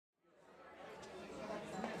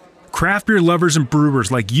Craft beer lovers and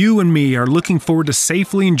brewers like you and me are looking forward to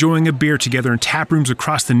safely enjoying a beer together in tap rooms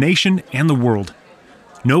across the nation and the world.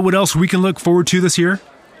 Know what else we can look forward to this year?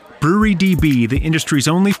 BreweryDB, the industry's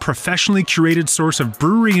only professionally curated source of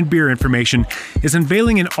brewery and beer information, is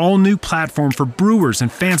unveiling an all-new platform for brewers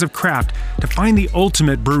and fans of craft to find the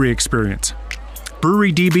ultimate brewery experience.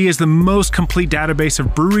 BreweryDB is the most complete database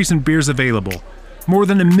of breweries and beers available. More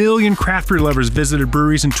than 1 million craft beer lovers visited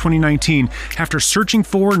breweries in 2019 after searching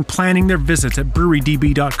for and planning their visits at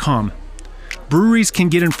brewerydb.com. Breweries can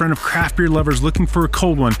get in front of craft beer lovers looking for a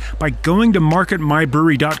cold one by going to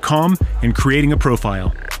marketmybrewery.com and creating a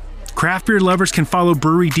profile. Craft beer lovers can follow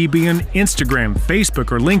BreweryDB on Instagram,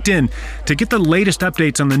 Facebook, or LinkedIn to get the latest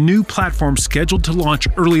updates on the new platform scheduled to launch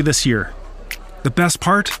early this year. The best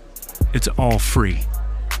part? It's all free.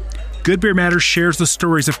 Good Beer Matters shares the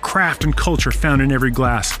stories of craft and culture found in every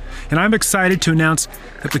glass, and I'm excited to announce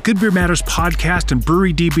that the Good Beer Matters podcast and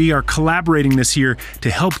BreweryDB are collaborating this year to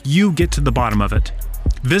help you get to the bottom of it.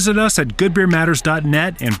 Visit us at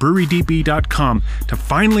goodbeermatters.net and brewerydb.com to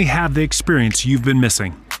finally have the experience you've been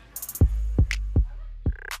missing.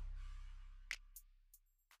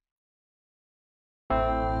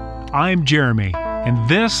 I'm Jeremy, and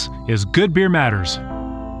this is Good Beer Matters.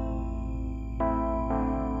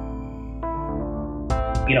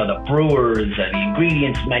 You know, the brewers and the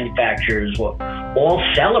ingredients manufacturers were all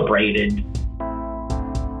celebrated,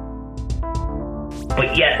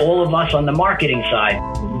 but yet all of us on the marketing side,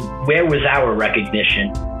 where was our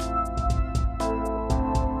recognition?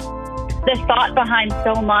 The thought behind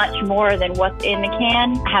so much more than what's in the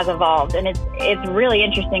can has evolved, and it's really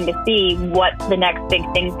interesting to see what the next big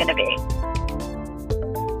thing's going to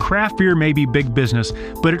be. Craft beer may be big business,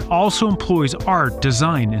 but it also employs art,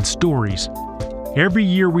 design, and stories. Every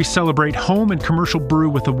year we celebrate home and commercial brew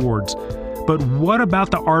with awards. But what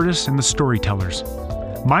about the artists and the storytellers?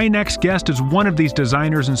 My next guest is one of these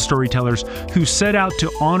designers and storytellers who set out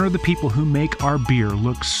to honor the people who make our beer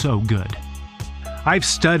look so good. I've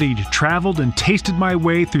studied, traveled, and tasted my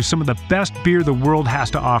way through some of the best beer the world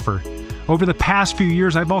has to offer. Over the past few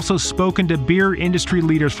years, I've also spoken to beer industry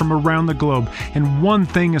leaders from around the globe, and one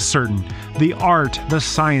thing is certain: the art, the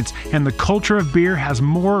science, and the culture of beer has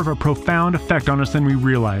more of a profound effect on us than we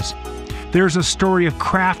realize. There's a story of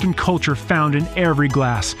craft and culture found in every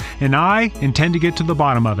glass, and I intend to get to the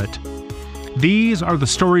bottom of it. These are the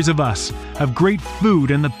stories of us, of great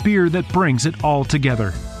food and the beer that brings it all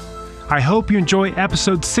together. I hope you enjoy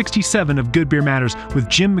episode 67 of Good Beer Matters with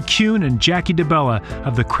Jim McCune and Jackie DeBella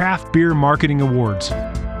of the Craft Beer Marketing Awards. My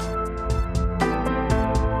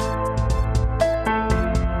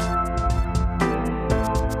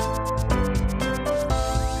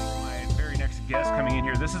very next guest coming in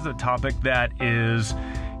here, this is a topic that is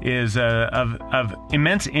of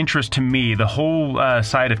immense interest to me, the whole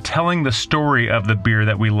side of telling the story of the beer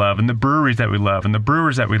that we love and the breweries that we love and the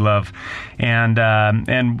brewers that we love. And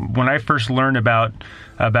when I first learned about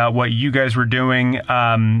what you guys were doing,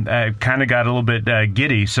 I kind of got a little bit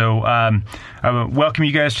giddy. So I welcome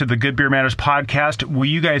you guys to the Good Beer Matters podcast. Will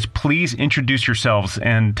you guys please introduce yourselves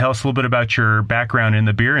and tell us a little bit about your background in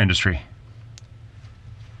the beer industry?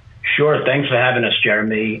 Sure. Thanks for having us,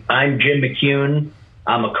 Jeremy. I'm Jim McCune.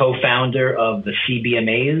 I'm a co-founder of the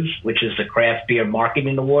CBMAs, which is the Craft Beer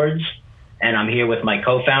Marketing Awards, and I'm here with my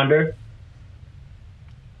co-founder.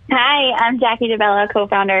 Hi, I'm Jackie DeBella,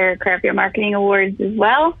 co-founder of Craft Beer Marketing Awards as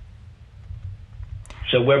well.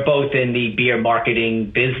 So we're both in the beer marketing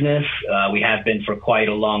business. We have been for quite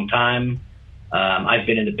a long time. I've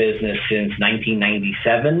been in the business since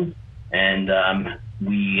 1997, and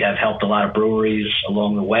we have helped a lot of breweries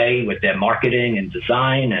along the way with their marketing and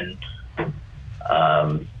design, and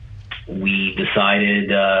we decided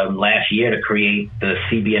last year to create the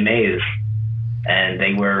CBMAs, and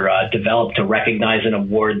they were developed to recognize and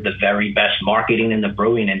award the very best marketing in the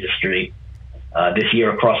brewing industry this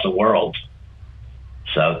year across the world.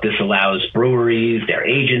 So this allows breweries, their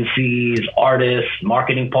agencies, artists,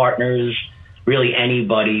 marketing partners, really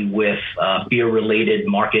anybody with beer-related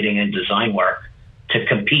marketing and design work to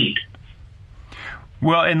compete.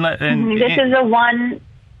 Well, this is the one.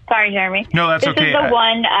 Sorry, Jeremy. No, that's okay. This is the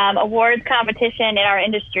one awards competition in our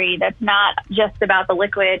industry that's not just about the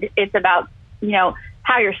liquid. It's about,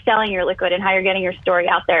 how you're selling your liquid and how you're getting your story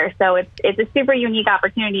out there. So it's a super unique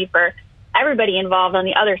opportunity for everybody involved on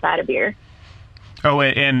the other side of beer. Oh,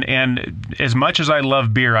 and as much as I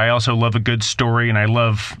love beer, I also love a good story, and I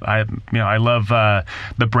love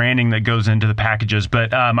the branding that goes into the packages.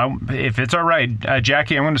 But if it's all right,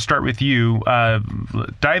 Jackie, I'm going to start with you.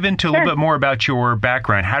 Dive into a little bit more about your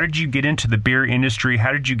background. How did you get into the beer industry?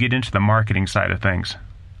 How did you get into the marketing side of things?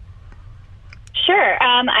 Sure.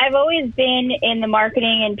 I've always been in the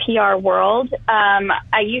marketing and PR world.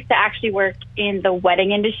 I used to actually work in the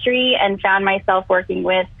wedding industry and found myself working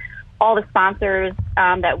with all the sponsors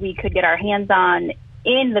that we could get our hands on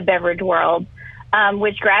in the beverage world,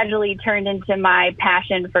 which gradually turned into my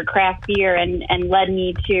passion for craft beer and led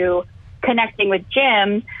me to connecting with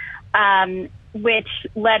Jim, which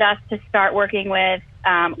led us to start working with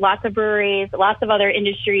lots of breweries, lots of other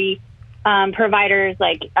industry providers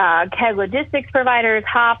like keg logistics providers,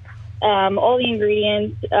 hops, all the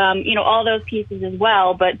ingredients, all those pieces as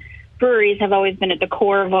well. But breweries have always been at the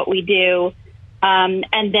core of what we do. And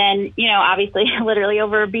then, obviously, literally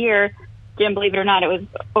over a beer, Jim, believe it or not, it was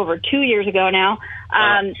over 2 years ago now.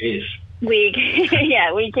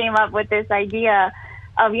 We came up with this idea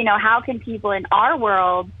of, how can people in our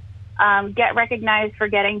world get recognized for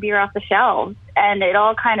getting beer off the shelves? And it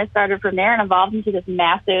all kind of started from there and evolved into this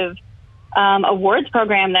massive awards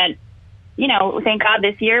program that, thank God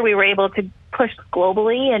this year we were able to push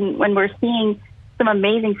globally, and when we're seeing some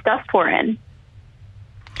amazing stuff pour in.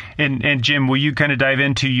 And Jim, will you kind of dive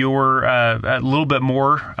into your a little bit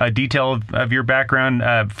more detail of your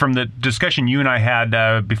background from the discussion you and I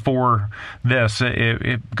had before this?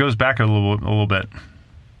 It goes back a little bit.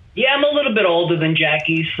 Yeah, I'm a little bit older than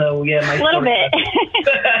Jackie, so yeah,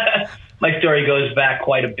 my story goes back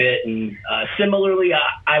quite a bit. And similarly,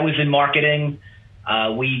 I was in marketing.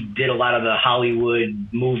 We did a lot of the Hollywood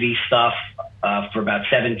movie stuff for about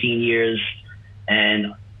 17 years,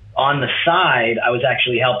 and on the side, I was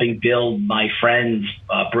actually helping build my friend's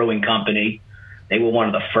brewing company. They were one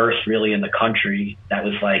of the first really in the country. That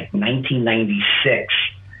was like 1996,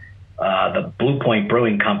 the Blue Point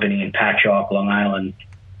Brewing Company in Patchogue, Long Island.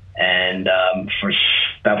 And for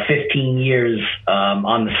about 15 years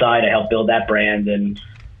on the side, I helped build that brand. And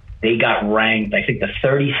they got ranked, I think, the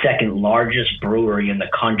 32nd largest brewery in the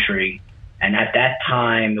country. And at that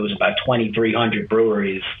time, there was about 2,300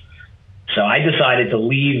 breweries. So I decided to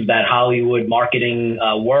leave that Hollywood marketing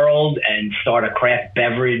world and start a craft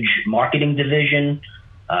beverage marketing division.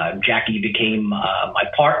 Jackie became my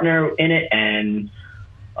partner in it. And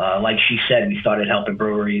like she said, we started helping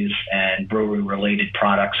breweries and brewery-related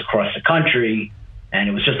products across the country. And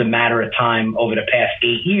it was just a matter of time over the past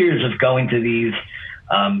 8 years of going to these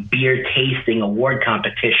beer tasting award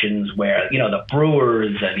competitions where, the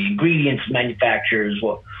brewers and the ingredients manufacturers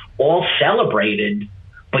were all celebrated.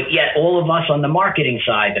 But yet all of us on the marketing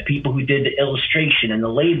side, the people who did the illustration and the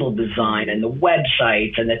label design and the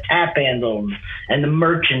websites and the tap handles and the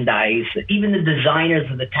merchandise, even the designers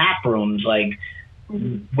of the tap rooms, like,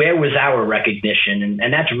 where was our recognition?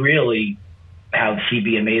 And that's really how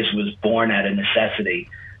CBMAs was born out of necessity.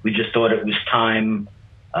 We just thought it was time.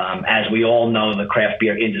 As we all know, the craft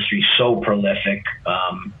beer industry is so prolific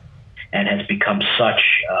and has become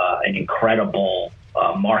such an incredible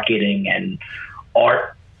marketing and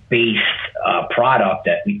art-based product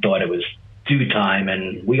that we thought it was due time.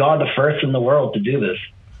 And we are the first in the world to do this.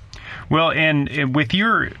 Well, and with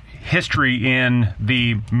your history in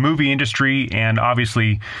the movie industry, and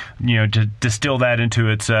obviously, to distill that into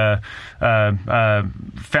its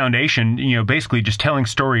foundation, basically just telling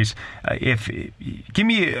stories.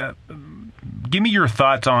 Give me your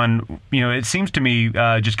thoughts on, it seems to me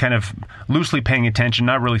just kind of loosely paying attention,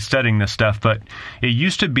 not really studying this stuff, but it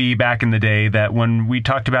used to be back in the day that when we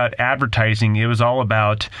talked about advertising, it was all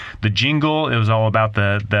about the jingle, it was all about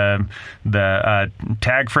the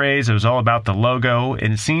tag phrase, it was all about the logo,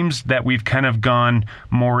 and it seems that we've kind of gone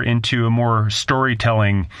more into a more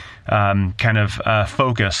storytelling kind of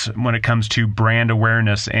focus when it comes to brand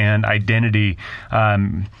awareness and identity.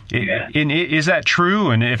 Is that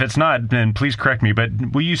true? And if it's not, then please correct me. But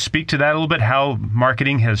will you speak to that a little bit, how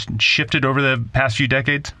marketing has shifted over the past few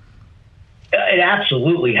decades? It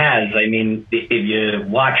absolutely has. I mean, if you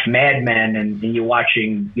watch Mad Men and you're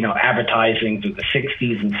watching, advertising through the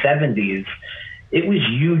 60s and 70s, it was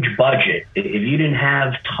huge budget. If you didn't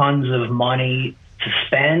have tons of money to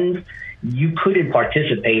spend, you couldn't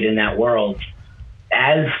participate in that world.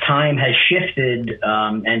 As time has shifted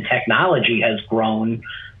and technology has grown,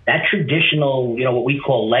 that traditional, what we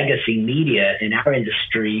call legacy media in our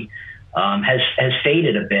industry has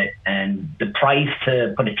faded a bit. And the price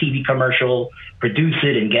to put a TV commercial, produce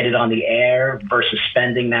it, and get it on the air versus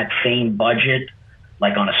spending that same budget,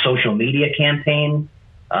 like on a social media campaign,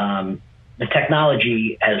 the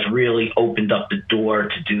technology has really opened up the door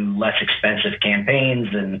to do less expensive campaigns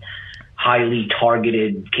and highly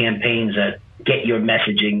targeted campaigns that get your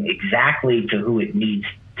messaging exactly to who it needs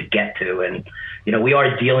to get to. And, we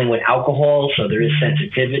are dealing with alcohol, so there is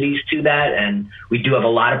sensitivities to that. And we do have a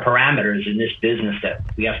lot of parameters in this business that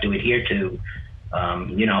we have to adhere to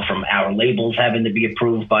From our labels having to be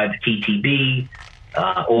approved by the TTB,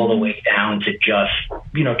 all the way down to just,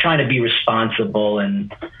 trying to be responsible.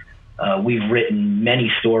 And we've written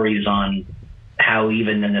many stories on how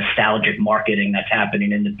even the nostalgic marketing that's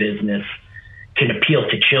happening in the business can appeal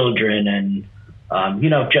to children. And,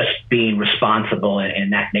 just being responsible in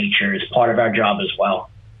that nature is part of our job as well.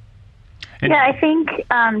 Yeah, I think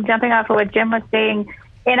jumping off of what Jim was saying,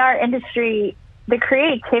 in our industry, the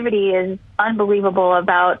creativity is unbelievable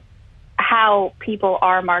about how people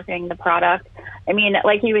are marketing the product. I mean,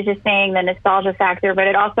 like he was just saying, the nostalgia factor, but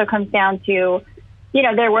it also comes down to,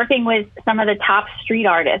 they're working with some of the top street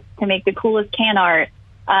artists to make the coolest can art.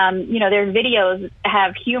 Their videos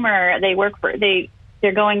have humor.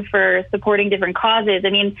 They're going for supporting different causes. I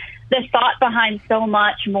mean, the thought behind so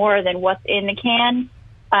much more than what's in the can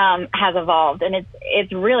has evolved, and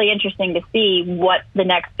it's really interesting to see what the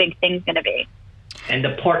next big thing's going to be. And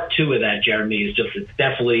the part two of that, Jeremy, is just it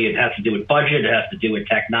has to do with budget, it has to do with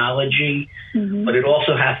technology, but it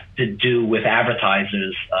also has to do with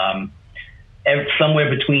advertisers. Somewhere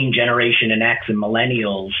between Generation X and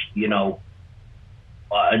Millennials,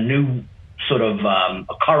 a new sort of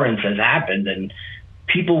occurrence has happened, and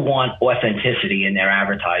people want authenticity in their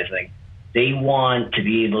advertising. They want to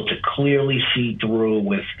be able to clearly see through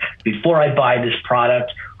with, before I buy this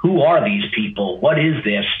product, who are these people? What is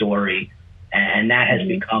their story? And that has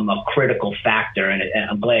become a critical factor, and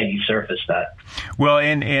I'm glad you surfaced that. Well,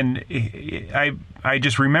 and I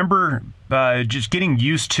just remember just getting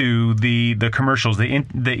used to the commercials, the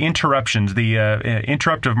interruptions, the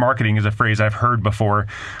interruptive marketing is a phrase I've heard before,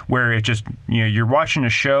 where it just you're watching a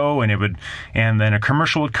show and then a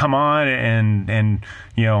commercial would come on and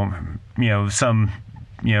some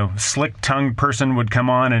slick-tongued person would come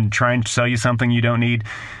on and try and sell you something you don't need.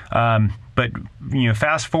 But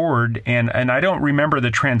fast forward, and I don't remember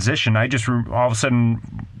the transition. I just all of a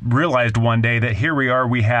sudden realized one day that here we are.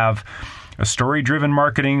 We have a story-driven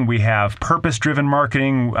marketing. We have purpose-driven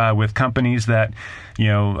marketing with companies that,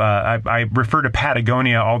 I refer to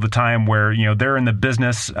Patagonia all the time, where they're in the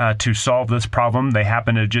business to solve this problem. They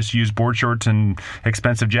happen to just use board shorts and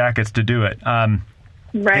expensive jackets to do it.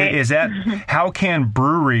 Right. Is that how can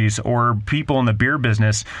breweries or people in the beer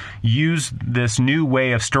business use this new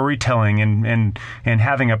way of storytelling and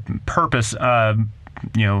having a purpose,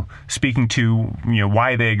 speaking to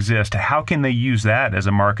why they exist? How can they use that as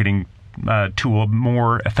a marketing tool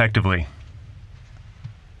more effectively?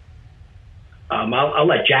 I'll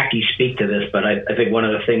let Jackie speak to this, but I think one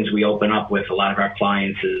of the things we open up with a lot of our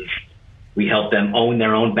clients is we help them own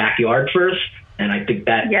their own backyard first. And I think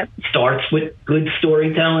that starts with good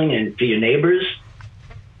storytelling and to your neighbors.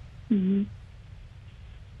 Mm-hmm.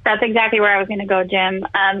 That's exactly where I was going to go, Jim.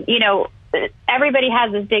 Everybody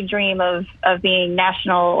has this big dream of being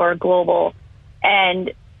national or global.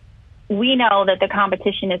 And we know that the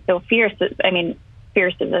competition is so fierce. I mean,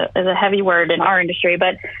 fierce is a heavy word in our industry,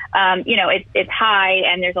 but, it's high,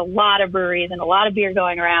 and there's a lot of breweries and a lot of beer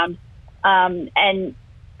going around. And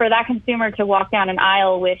for that consumer to walk down an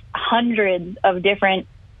aisle with hundreds of different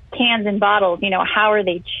cans and bottles, how are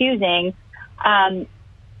they choosing? The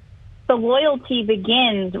loyalty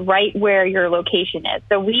begins right where your location is.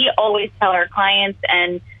 So we always tell our clients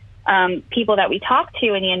and people that we talk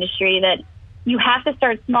to in the industry that you have to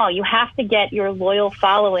start small. You have to get your loyal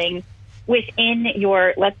following within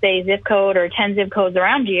your, let's say, zip code or 10 zip codes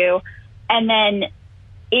around you. And then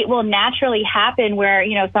it will naturally happen where,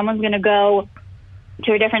 someone's going to go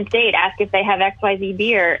to a different state, ask if they have XYZ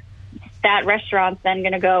beer. That restaurant's then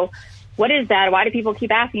going to go, what is that? Why do people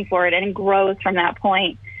keep asking for it? And it grows from that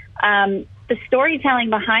point. The storytelling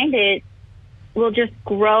behind it will just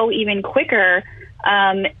grow even quicker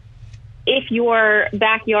if your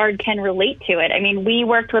backyard can relate to it. I mean, we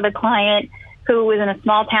worked with a client who was in a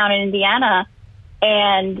small town in Indiana,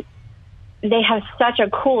 and they have such a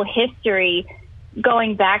cool history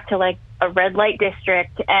going back to like a red light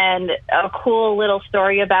district, and a cool little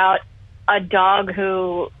story about a dog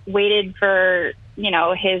who waited for,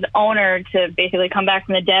 his owner to basically come back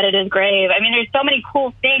from the dead at his grave. I mean, there's so many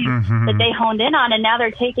cool things that they honed in on, and now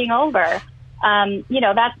they're taking over.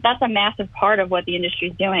 That's a massive part of what the industry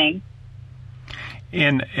is doing.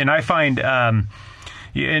 And I find,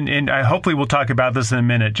 and I hopefully we'll talk about this in a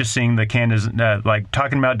minute, just seeing the can is like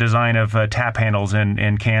talking about design of tap handles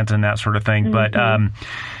and cans and that sort of thing.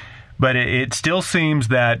 But it still seems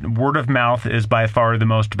that word of mouth is by far the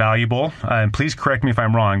most valuable. And please correct me if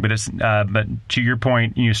I'm wrong, but but to your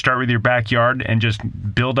point, you start with your backyard and just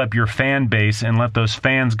build up your fan base and let those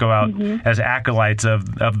fans go out as acolytes of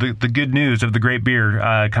the good news of the great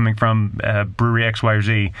beer coming from Brewery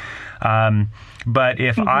XYZ. But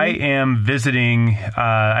if I am visiting,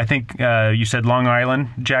 I think you said Long Island,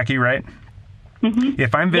 Jackie, right?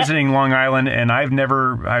 If I'm visiting Long Island and I've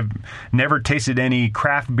never tasted any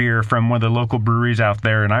craft beer from one of the local breweries out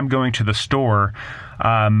there, and I'm going to the store,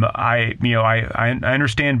 I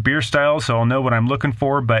understand beer styles, so I'll know what I'm looking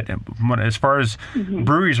for. But as far as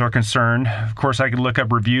breweries are concerned, of course, I could look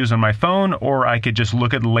up reviews on my phone, or I could just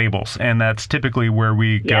look at the labels, and that's typically where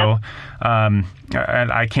we go. And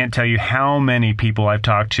I can't tell you how many people I've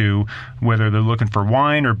talked to, whether they're looking for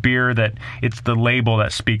wine or beer, that it's the label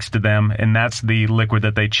that speaks to them, and that's the liquid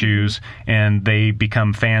that they choose, and they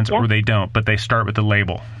become fans or they don't, but they start with the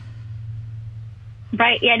label.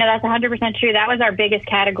 Right. Yeah, no, that's 100% true. That was our biggest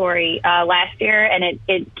category last year, and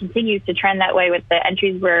it continues to trend that way with the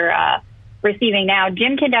entries we're receiving now.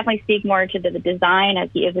 Jim can definitely speak more to the design, as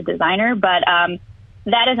he is a designer, but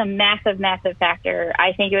that is a massive, massive factor.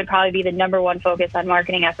 I think it would probably be the number one focus on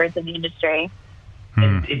marketing efforts in the industry.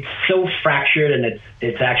 It's so fractured, and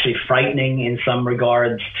it's actually frightening in some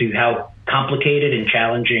regards to how complicated and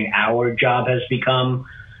challenging our job has become.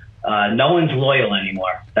 No one's loyal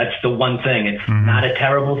anymore. That's the one thing. It's not a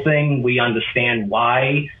terrible thing. We understand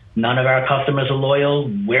why none of our customers are loyal.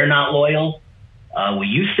 We're not loyal. We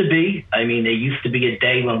used to be. I mean, there used to be a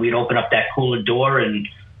day when we'd open up that cooler door and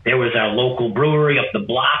there was our local brewery up the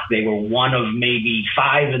block. They were one of maybe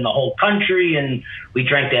 5 in the whole country, and we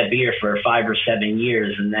drank that beer for 5 or 7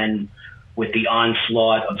 years. And then with the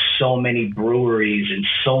onslaught of so many breweries and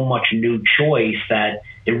so much new choice, that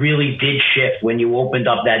it really did shift. When you opened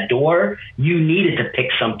up that door, you needed to pick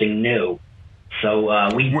something new. So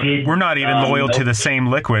we're not even loyal to the same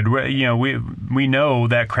liquid. We know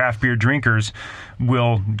that craft beer drinkers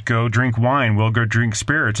will go drink wine, will go drink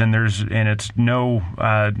spirits, and it's no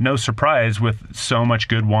surprise with so much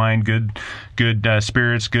good wine, good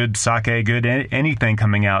spirits, good sake, good anything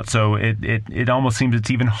coming out. So it almost seems it's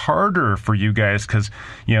even harder for you guys, because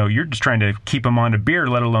you're just trying to keep them on to beer,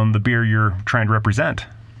 let alone the beer you're trying to represent.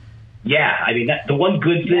 Yeah, I mean, the one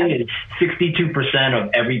good thing is 62% of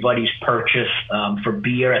everybody's purchase for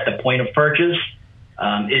beer at the point of purchase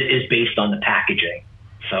is based on the packaging.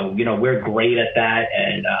 So, we're great at that,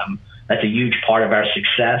 and that's a huge part of our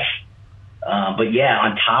success. But yeah,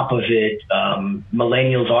 on top of it,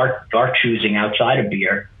 millennials are choosing outside of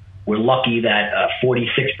beer. We're lucky that 46%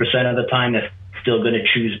 of the time they're still going to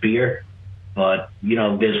choose beer. But,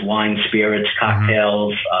 there's wine, spirits,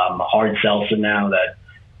 cocktails, hard seltzer now that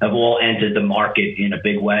have all entered the market in a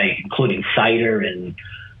big way, including cider and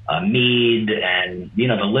mead. And,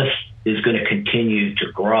 the list is going to continue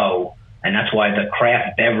to grow. And that's why the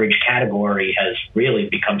craft beverage category has really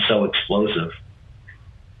become so explosive.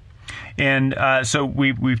 And so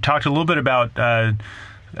we've talked a little bit about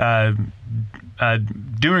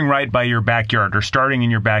doing right by your backyard, or starting in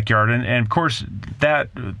your backyard. And of course, that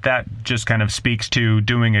just kind of speaks to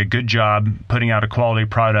doing a good job, putting out a quality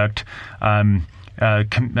product,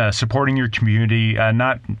 supporting your community,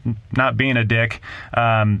 not being a dick.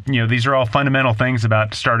 These are all fundamental things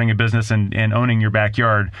about starting a business and owning your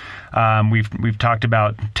backyard. We've talked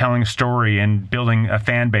about telling a story and building a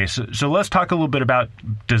fan base. So let's talk a little bit about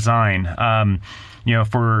design.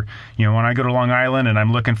 When I go to Long Island and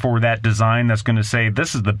I'm looking for that design that's going to say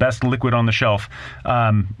this is the best liquid on the shelf,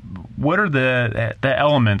 what are the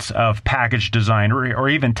elements of package design or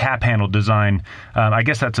even tap handle design? I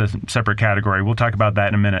guess that's a separate category. We'll talk about that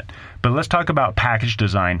in a minute. But let's talk about package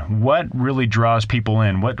design. What really draws people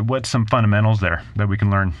in? What's some fundamentals there that we can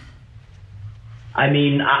learn? I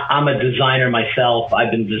mean, I'm a designer myself.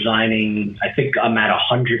 I've been designing, I think I'm at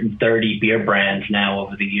 130 beer brands now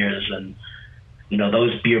over the years. And,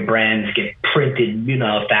 those beer brands get printed,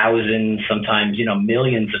 thousands, sometimes,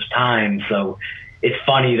 millions of times. So it's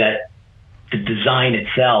funny that the design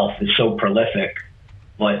itself is so prolific.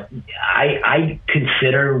 But I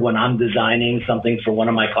consider when I'm designing something for one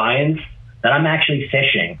of my clients that I'm actually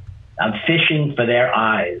fishing. I'm fishing for their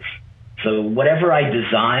eyes. So whatever I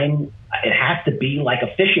design, it has to be like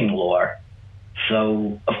a fishing lure.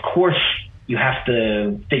 So, of course, you have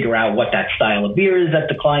to figure out what that style of beer is that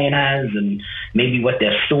the client has, and maybe what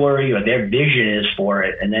their story or their vision is for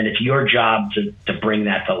it. And then it's your job to bring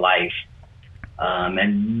that to life.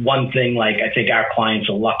 And one thing, I think our clients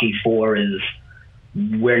are lucky for is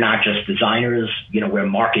we're not just designers, we're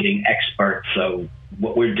marketing experts. So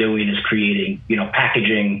what we're doing is creating,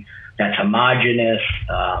 packaging that's homogeneous,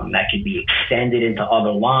 that can be extended into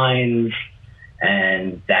other lines,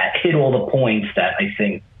 and that hit all the points that I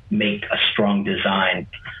think make a strong design,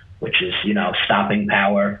 which is, stopping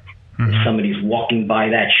power. Mm-hmm. If somebody's walking by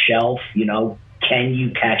that shelf, can you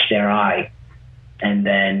catch their eye? And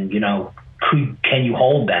then, can you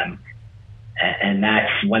hold them? And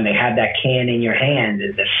that's when they have that can in your hand,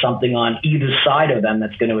 is there something on either side of them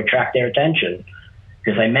that's going to attract their attention?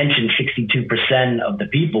 Because I mentioned 62% of the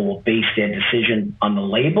people will base their decision on the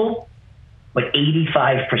label, but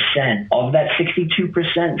 85% of that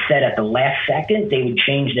 62% said at the last second they would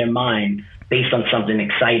change their mind based on something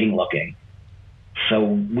exciting looking. So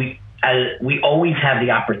we always have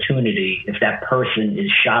the opportunity, if that person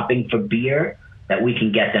is shopping for beer, that we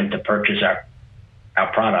can get them to purchase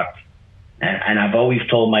our product. And I've always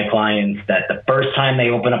told my clients that the first time they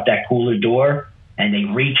open up that cooler door and they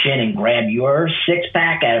reach in and grab your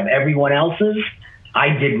 6-pack out of everyone else's, I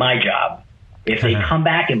did my job. If they come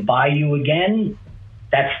back and buy you again,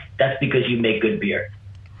 that's because you make good beer.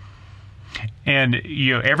 And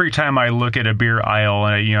every time I look at a beer aisle,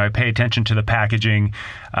 and I pay attention to the packaging,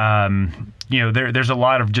 there's a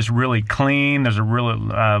lot of just really clean. There's a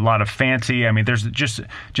lot of fancy. I mean, there's just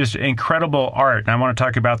incredible art. And I want to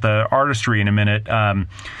talk about the artistry in a minute.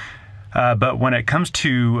 But when it comes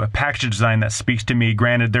to a package design that speaks to me,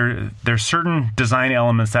 granted, there's certain design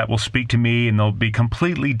elements that will speak to me, and they'll be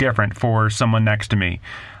completely different for someone next to me.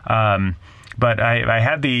 But I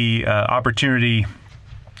had the opportunity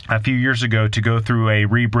a few years ago to go through a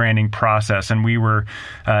rebranding process, and we were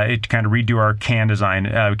to kind of redo our can design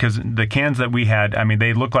because the cans that we had, I mean,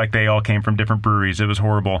 they looked like they all came from different breweries. It was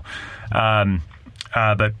horrible.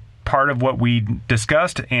 But part of what we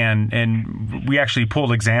discussed, and we actually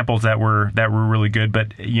pulled examples that were really good.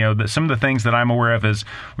 But some of the things that I'm aware of is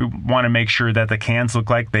we want to make sure that the cans look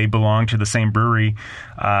like they belong to the same brewery,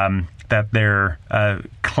 that they're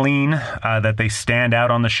clean, that they stand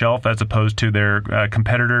out on the shelf as opposed to their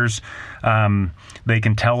competitors. They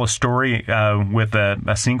can tell a story with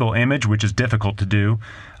a single image, which is difficult to do.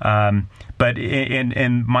 But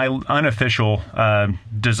in my unofficial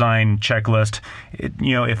design checklist,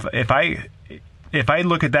 if I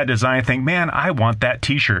look at that design and think, man, I want that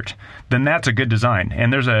T-shirt, then that's a good design.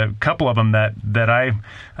 And there's a couple of them that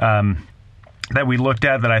we looked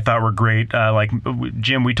at that I thought were great. Like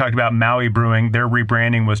Jim, we talked about Maui Brewing. Their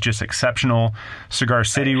rebranding was just exceptional. Cigar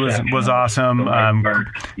City was awesome.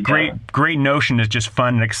 Great notion. Is just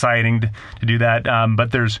fun and exciting to do that.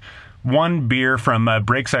 But there's one beer from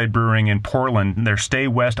Breakside Brewing in Portland, their Stay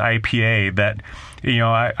West IPA, that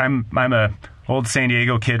I'm a old San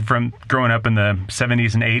Diego kid from growing up in the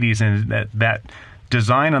 70s and 80s, and that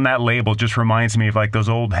design on that label just reminds me of like those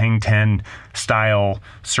old Hang Ten style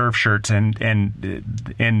surf shirts, and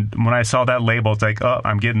when I saw that label, it's like, oh,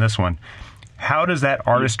 I'm getting this one. How does that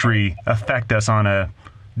artistry affect us on a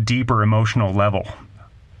deeper emotional level?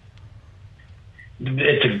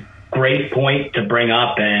 It's a great point to bring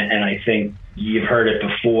up, and I think you've heard it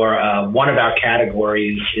before. One of our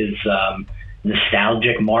categories is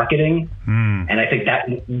nostalgic marketing. And I think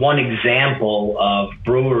that one example of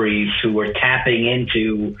breweries who were tapping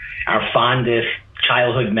into our fondest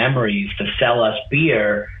childhood memories to sell us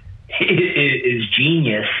beer is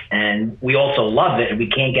genius, and we also love it, and we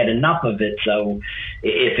can't get enough of it. So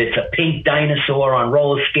if it's a pink dinosaur on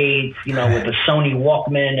roller skates, with a Sony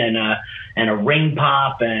Walkman and a ring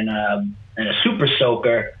pop and a super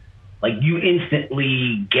soaker, like, you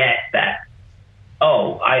instantly get that,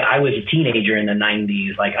 oh, I was a teenager in the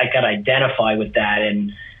 90s. Like, I could identify with that.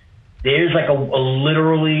 And there's like a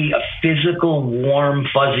literally a physical, warm,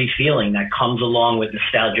 fuzzy feeling that comes along with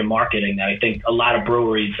nostalgia marketing that I think a lot of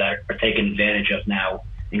breweries are taking advantage of now,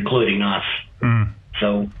 including us.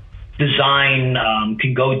 So design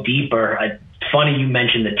can go deeper. It's funny you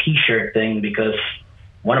mentioned the T-shirt thing, because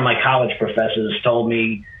one of my college professors told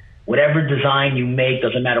me, whatever design you make,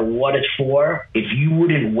 doesn't matter what it's for, if you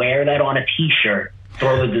wouldn't wear that on a T-shirt,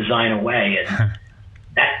 throw the design away. And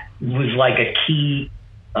that was like a key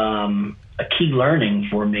learning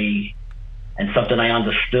for me, and something I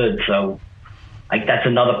understood. So, like, that's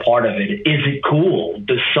another part of it. Is it cool?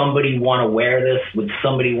 Does somebody want to wear this? Would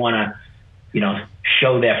somebody want to,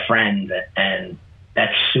 show their friend? And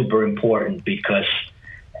that's super important, because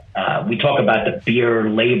we talk about the beer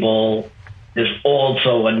label. There's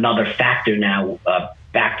also another factor now,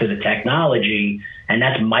 back to the technology, and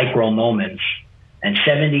that's micro moments. And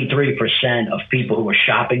 73% of people who are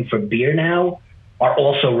shopping for beer now are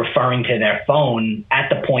also referring to their phone at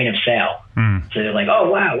the point of sale. So they're like,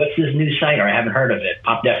 oh, wow, what's this new site? Or I haven't heard of it.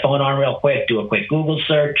 Pop their phone on real quick, do a quick Google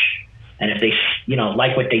search. And if they,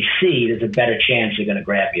 like what they see, there's a better chance they're going to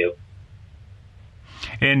grab you.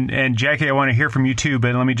 And Jackie, I want to hear from you too,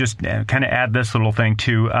 but let me just kind of add this little thing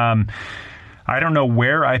too. I don't know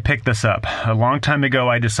where I picked this up. A long time ago,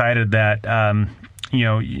 I decided that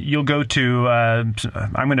you'll go to.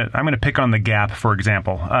 I'm gonna pick on the Gap, for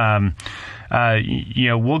example.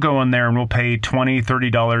 We'll go in there and we'll pay $20,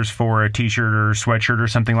 $30 for a T-shirt or sweatshirt or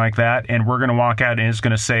something like that, and we're gonna walk out and it's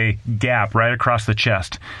gonna say Gap right across the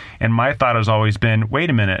chest. And my thought has always been, wait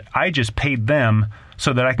a minute, I just paid them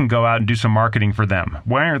so that I can go out and do some marketing for them.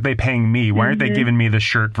 Why aren't they paying me? Why aren't they giving me this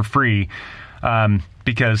shirt for free?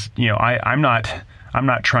 Because I'm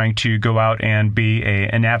not trying to go out and be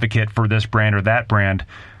an advocate for this brand or that brand.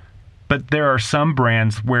 But there are some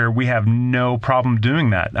brands where we have no problem doing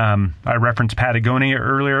that. I referenced Patagonia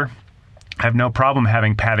earlier. I have no problem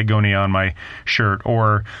having Patagonia on my shirt,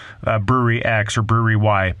 or Brewery X or Brewery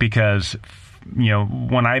Y, because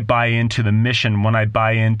when I buy into the mission, when I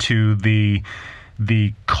buy into the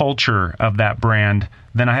culture of that brand,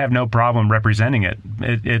 then I have no problem representing it.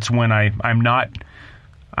 It's when I'm not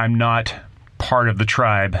part of the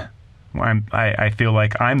tribe. I feel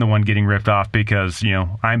like I'm the one getting ripped off because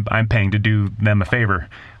I'm paying to do them a favor.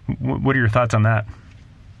 What are your thoughts on that?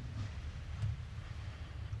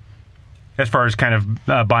 As far as kind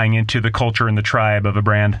of buying into the culture and the tribe of a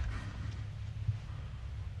brand.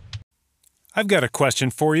 I've got a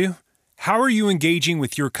question for you. How are you engaging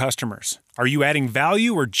with your customers? Are you adding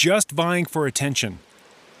value or just vying for attention?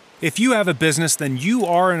 If you have a business, then you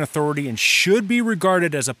are an authority and should be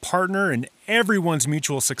regarded as a partner in everyone's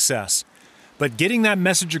mutual success. But getting that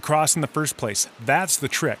message across in the first place, that's the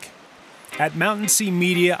trick. At Mountain Sea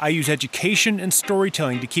Media, I use education and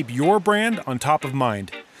storytelling to keep your brand on top of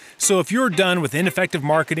mind. So if you're done with ineffective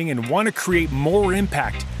marketing and want to create more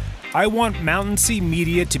impact, I want Mountain Sea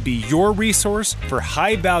Media to be your resource for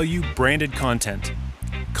high-value branded content.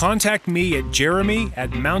 Contact me at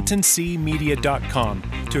jeremy@mountainseamedia.com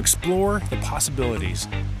to explore the possibilities.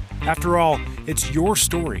 After all, it's your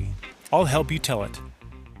story. I'll help you tell it.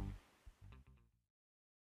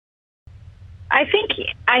 I think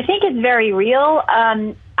it's very real.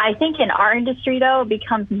 I think in our industry, though, it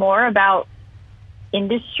becomes more about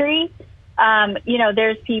industry.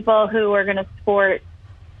 There's people who are going to sport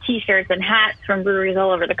T-shirts and hats from breweries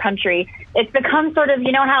all over the country. It's become sort of,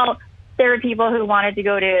 how there are people who wanted to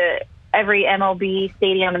go to every MLB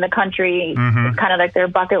stadium in the country. Mm-hmm. It's kind of like their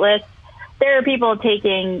bucket list. There are people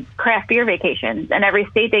taking craft beer vacations, and every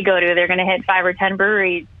state they go to, they're going to hit 5 or 10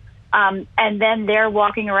 breweries. And then they're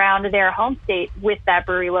walking around their home state with that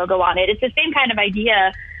brewery logo on it. It's the same kind of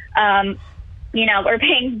idea. We're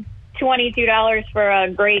paying $22 for a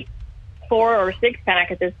great 4 or 6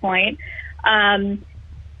 pack at this point, and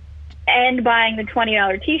buying the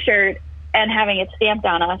 $20 T-shirt and having it stamped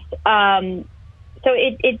on us. So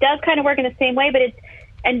it does kind of work in the same way, but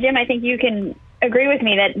and Jim, I think you can agree with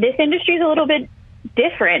me that this industry is a little bit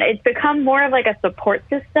different. It's become more of like a support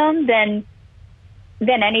system than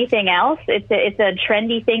anything else. It's a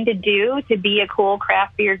trendy thing to do, to be a cool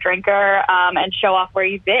craft beer drinker, and show off where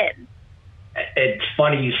you've been. It's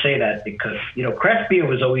funny you say that because, craft beer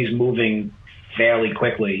was always moving fairly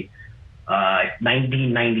quickly.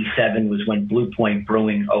 1997 was when Blue Point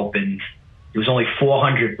Brewing opened. There was only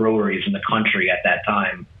 400 breweries in the country at that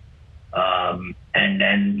time. And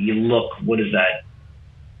then you look, what is that,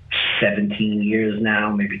 17 years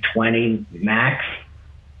now, maybe 20 max?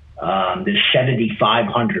 There's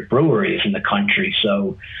 7,500 breweries in the country.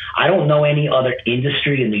 So I don't know any other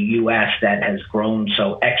industry in the U.S. that has grown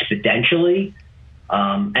so exponentially.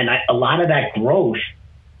 A lot of that growth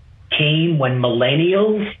came when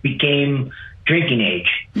millennials became drinking age.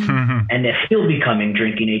 Mm-hmm. And they're still becoming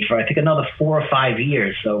drinking age for, I think, another 4 or 5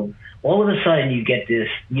 years. So all of a sudden you get this,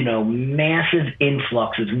 massive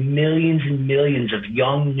influx of millions and millions of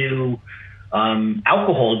young, new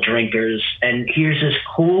alcohol drinkers. And here's this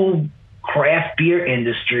cool craft beer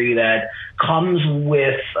industry that comes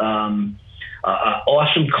with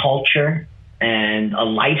awesome culture and a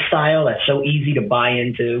lifestyle that's so easy to buy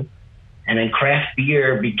into. And then craft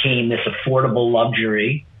beer became this affordable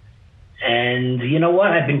luxury. And you know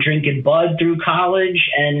what? I've been drinking Bud through college,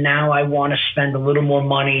 and now I want to spend a little more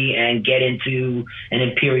money and get into an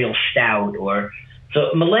Imperial Stout.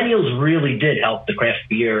 So millennials really did help the craft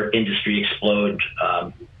beer industry explode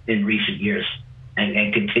in recent years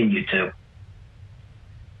and continue to.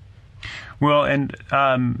 Well, and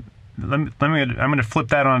I'm going to flip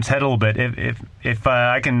that on its head a little bit. If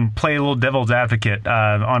I can play a little devil's advocate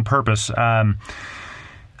on purpose.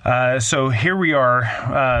 So here we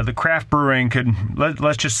are. The craft brewing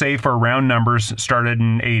let's just say for round numbers, started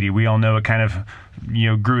in 80. We all know it kind of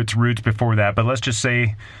grew its roots before that, but let's just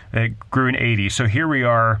say it grew in 80. So here we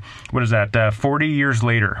are, 40 years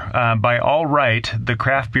later. By all right, the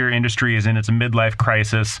craft beer industry is in its midlife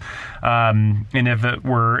crisis. And if it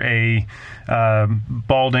were a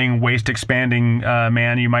balding, waist-expanding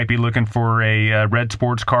man, you might be looking for a red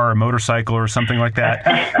sports car, a motorcycle, or something like that.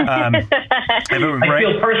 I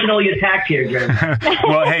feel personally attacked here, Jeremy.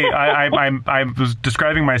 Well, hey, I was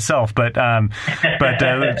describing myself, but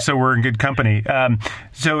so we're in good company.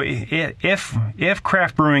 So if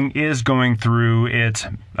craft brewing is going through its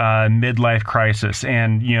midlife crisis,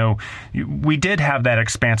 and we did have that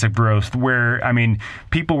expansive growth where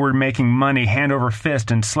people were making money hand over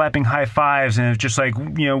fist and slapping high fives, and it's just like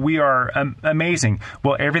we are amazing.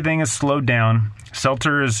 Well, everything is slowed down.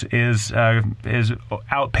 Seltzer is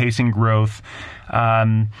outpacing growth,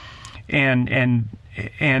 and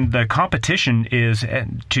the competition is,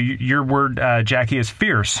 to your word, Jackie, is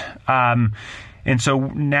fierce. And so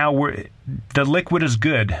now the liquid is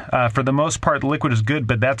good. For the most part, the liquid is good,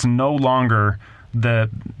 but that's no longer the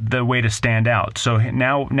way to stand out. So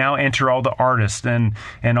now enter all the artists and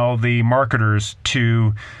all the marketers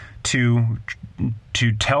to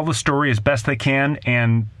tell the story as best they can,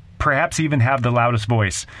 and perhaps even have the loudest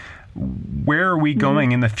voice. Where are we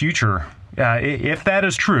going in the future? If that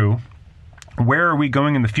is true, where are we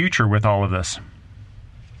going in the future with all of this?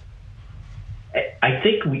 I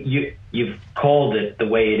think you've called it the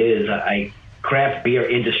way it is. Craft beer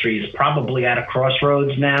industry is probably at a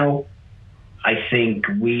crossroads now. I think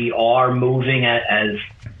we are moving as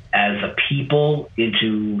a people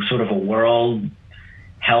into sort of a world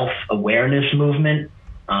health awareness movement.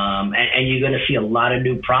 And you're going to see a lot of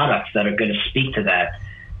new products that are going to speak to that.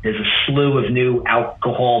 There's a slew of new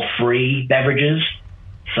alcohol-free beverages.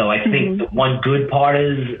 So I think the one good part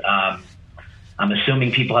is I'm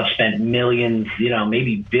assuming people have spent millions,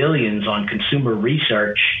 maybe billions on consumer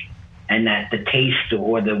research, and that the taste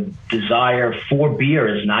or the desire for beer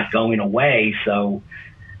is not going away. So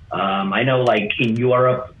I know like in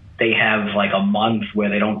Europe, they have like a month where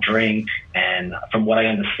they don't drink. And from what I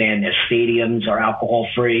understand, their stadiums are alcohol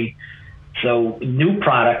free. So new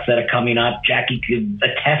products that are coming up, Jackie could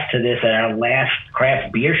attest to this at our last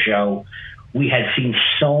craft beer show. We had seen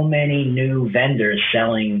so many new vendors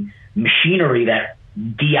selling machinery that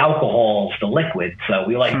de-alcohols the liquid. So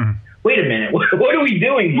we were like, wait a minute, what are we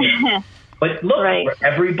doing here? But look, for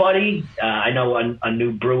everybody, I know a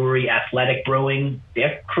new brewery, Athletic Brewing,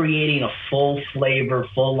 they're creating a full flavor,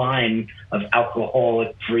 full line of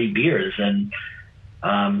alcoholic-free beers. And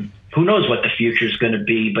who knows what the future is going to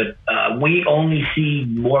be, but we only see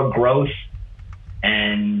more growth.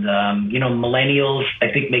 And, millennials,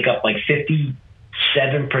 I think, make up like 57%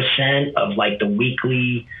 of like the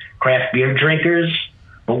weekly craft beer drinkers.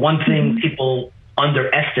 But one thing people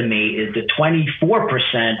underestimate is the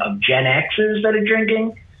 24% of Gen Xers that are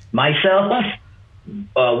drinking. Myself,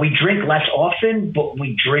 we drink less often, but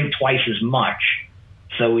we drink twice as much.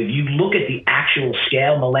 So if you look at the actual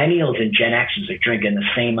scale, millennials and Gen Xers are drinking the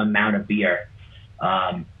same amount of beer.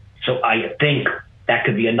 So I think that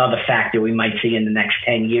could be another factor we might see in the next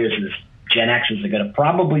 10 years is Gen Xers are going to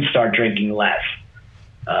probably start drinking less.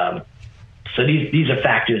 So these are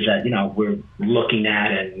factors that, we're looking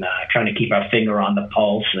at and trying to keep our finger on the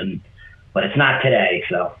pulse, but it's not today.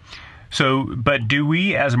 But do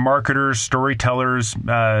we as marketers, storytellers,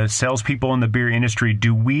 salespeople in the beer industry,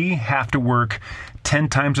 do we have to work 10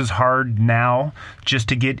 times as hard now just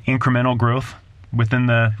to get incremental growth within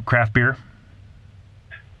the craft beer?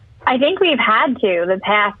 I think we've had to the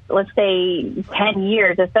past, let's say, 10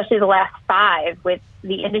 years, especially the last 5 with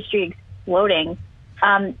the industry exploding.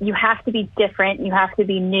 You have to be different. You have to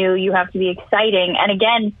be new. You have to be exciting. And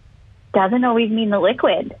again, doesn't always mean the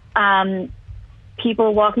liquid.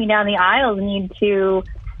 People walking down the aisles need to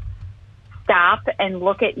stop and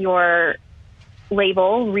look at your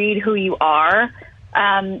label, read who you are.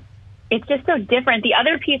 It's just so different. The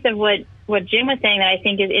other piece of what Jim was saying that I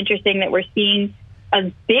think is interesting that we're seeing a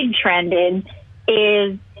big trend in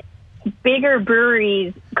is bigger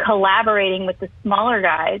breweries collaborating with the smaller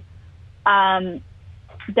guys.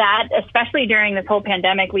 That, especially during this whole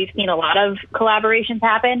pandemic, we've seen a lot of collaborations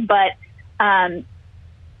happen, but,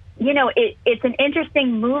 it's an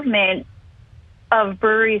interesting movement of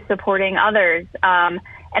breweries supporting others. And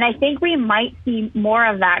I think we might see more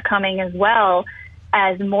of that coming as well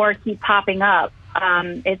as more keep popping up.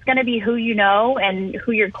 It's going to be who you know and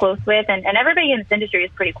who you're close with, and everybody in this industry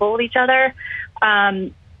is pretty cool with each other.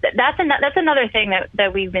 That's another thing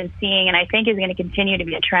that we've been seeing, and I think is going to continue to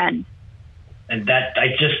be a trend. And that,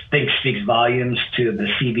 I just think, speaks volumes to the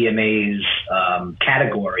CBMA's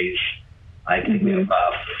categories. I think we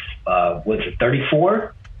have, what's it,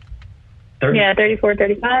 34? 34,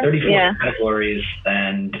 35. 34 categories,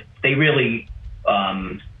 and they really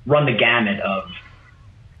run the gamut of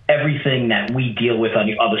everything that we deal with on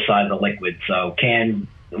the other side of the liquid. So can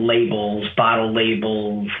labels, bottle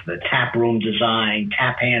labels, the tap room design,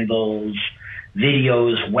 tap handles,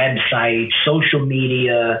 videos, websites, social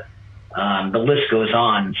media, the list goes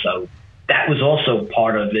on. So that was also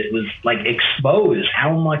part of it, was like expose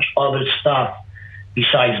how much other stuff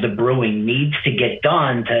besides the brewing needs to get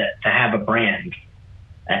done to have a brand.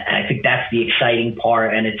 And I think that's the exciting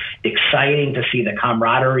part, and it's exciting to see the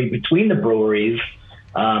camaraderie between the breweries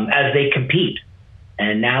as they compete.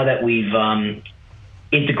 And now that we've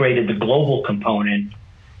integrated the global component,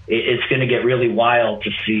 it's going to get really wild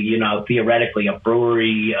to see, theoretically, a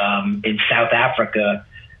brewery in South Africa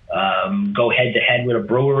go head-to-head with a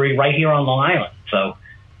brewery right here on Long Island. So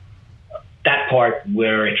that part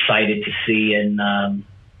we're excited to see, and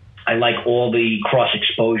I like all the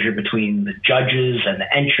cross-exposure between the judges and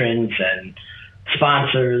the entrants and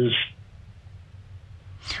sponsors.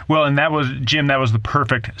 Well, and that was, Jim, that was the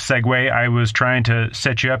perfect segue. I was trying to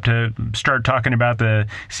set you up to start talking about the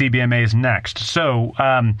CBMAs next. So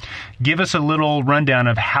give us a little rundown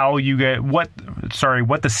of how you get, what the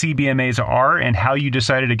CBMAs are and how you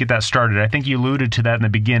decided to get that started. I think you alluded to that in the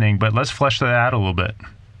beginning, but let's flesh that out a little bit.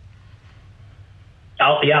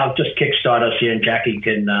 I'll just kickstart us here, and Jackie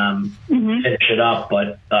can finish it up.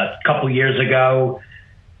 But a couple years ago,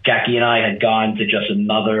 Jackie and I had gone to just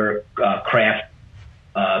another craft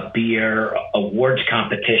beer awards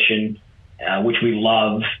competition, which we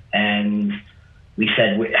love. And we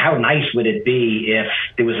said, how nice would it be if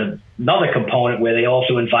there was another component where they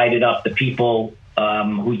also invited up the people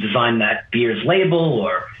who designed that beer's label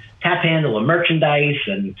or tap handle or merchandise.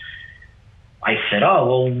 And I said,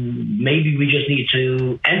 maybe we just need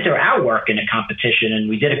to enter our work in a competition. And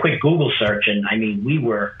we did a quick Google search, and I mean, we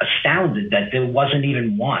were astounded that there wasn't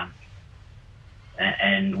even one.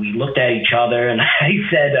 And we looked at each other, and I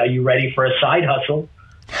said, are you ready for a side hustle?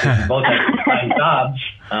 We both had full-time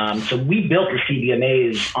jobs. So we built the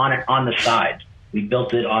CBMAs on the side. We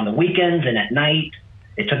built it on the weekends and at night.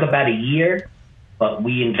 It took about a year, but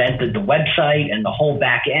we invented the website and the whole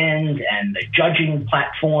back end and the judging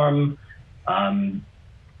platform. And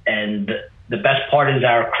the best part is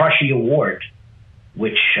our Crushy Award,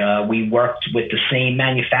 which we worked with the same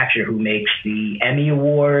manufacturer who makes the Emmy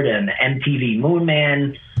Award and the MTV Moon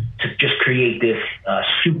Man to just create this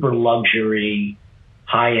super luxury,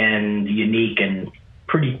 high-end, unique, and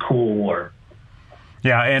pretty cool award.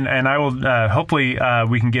 Yeah, and I will hopefully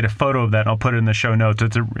we can get a photo of that, and I'll put it in the show notes.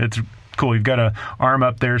 It's cool. You've got an arm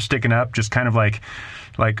up there sticking up, just kind of like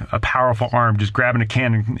a powerful arm, just grabbing a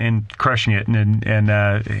can and crushing it,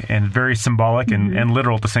 and very symbolic and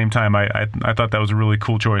literal at the same time. I thought that was a really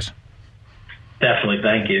cool choice. Definitely,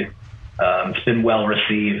 thank you. It's been well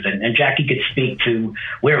received, and Jackie could speak to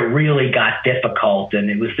where it really got difficult, and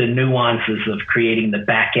it was the nuances of creating the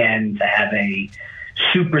back end to have a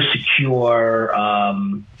super secure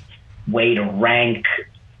way to rank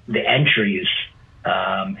the entries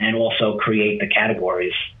and also create the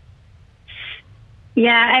categories.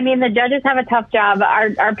 Yeah, I mean, the judges have a tough job.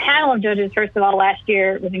 Our panel of judges, first of all, last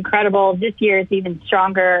year was incredible. This year it's even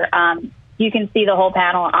stronger. You can see the whole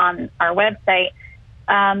panel on our website.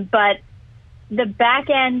 But the back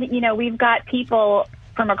end, we've got people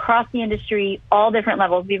from across the industry, all different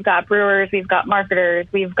levels. We've got brewers, we've got marketers,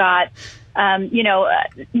 we've got,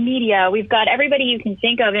 media. We've got everybody you can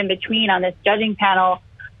think of in between on this judging panel,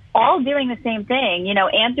 all doing the same thing,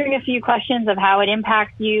 answering a few questions of how it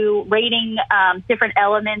impacts you, rating different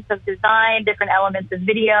elements of design, different elements of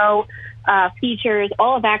video, features,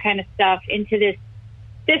 all of that kind of stuff into this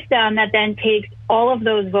system that then takes all of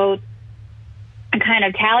those votes and kind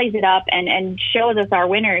of tallies it up and shows us our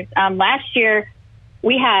winners. Last year,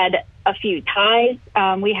 we had a few ties.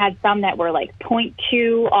 We had some that were like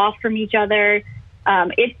 0.2 off from each other.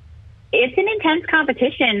 It's an intense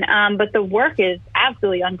competition, but the work is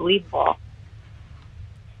absolutely unbelievable.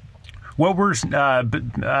 What were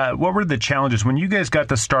the challenges when you guys got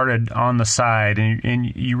this started on the side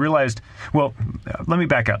and you realized? Well, let me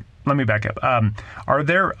back up. Are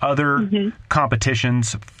there other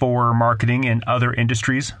competitions for marketing in other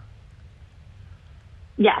industries?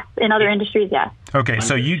 Yes, in other industries, yes. Okay,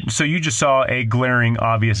 so you just saw a glaring,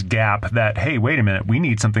 obvious gap that, hey, wait a minute, we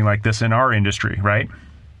need something like this in our industry, right?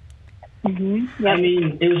 Mm-hmm. Yep. I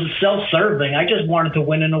mean, it was a self-serve thing. I just wanted to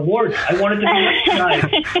win an award. I wanted to be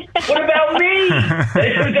recognized. What about me?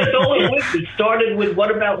 That's all it was. It started with,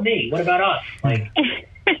 what about me? What about us? Like,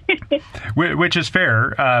 which is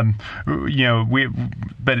fair.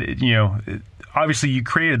 Obviously you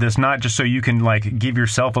created this not just so you can like give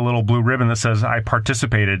yourself a little blue ribbon that says I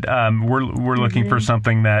participated. We're looking for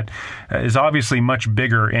something that is obviously much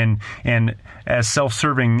bigger and as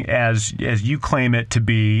self-serving as you claim it to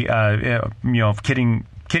be.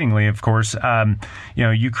 Kiddingly, of course.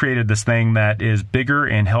 You created this thing that is bigger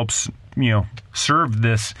and helps serve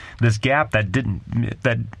this gap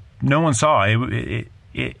that no one saw.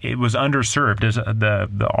 It was underserved. As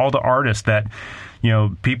all the artists that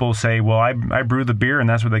people say, well, I brew the beer and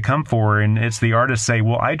that's what they come for, and it's the artists say,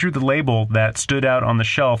 well, I drew the label that stood out on the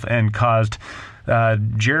shelf and caused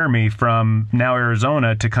Jeremy from now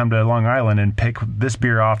Arizona to come to Long Island and pick this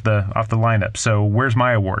beer off the lineup. So where's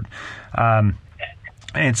my award? And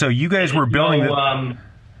so you guys were building.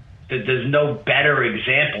 There's no better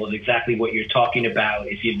example of exactly what you're talking about.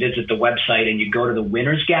 If you visit the website and you go to the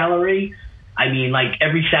Winners Gallery, I mean, like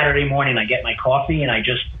every Saturday morning I get my coffee and I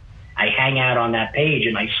hang out on that page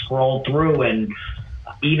and I scroll through, and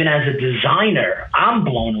even as a designer, I'm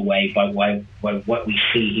blown away by what we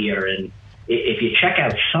see here. And if you check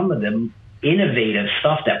out some of the innovative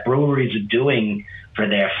stuff that breweries are doing for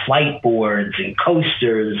their flight boards and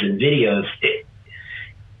coasters and videos,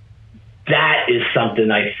 that is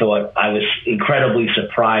something I thought I was incredibly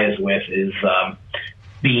surprised with, is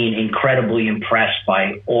being incredibly impressed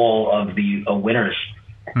by all of the winners.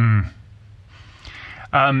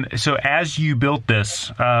 So as you built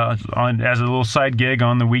this as a little side gig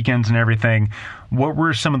on the weekends and everything, what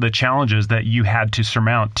were some of the challenges that you had to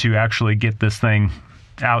surmount to actually get this thing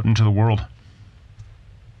out into the world?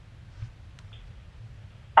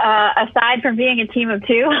 Aside from being a team of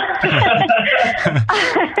two.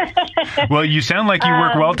 Well, you sound like you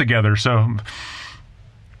work well together, so.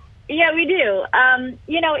 Yeah, we do.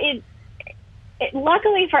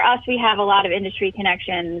 Luckily for us, we have a lot of industry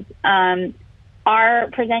connections. Our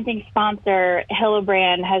presenting sponsor,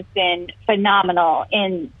 Hillebrand, has been phenomenal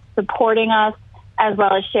in supporting us as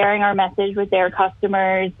well as sharing our message with their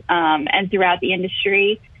customers and throughout the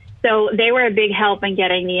industry. So they were a big help in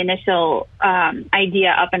getting the initial idea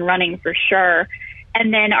up and running for sure.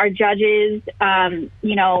 And then our judges,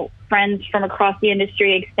 friends from across the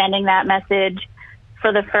industry extending that message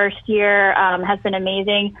for the first year has been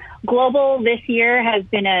amazing. Global this year has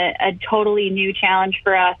been a totally new challenge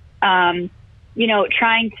for us.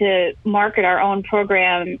 Trying to market our own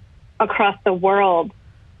program across the world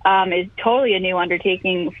is totally a new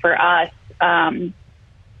undertaking for us in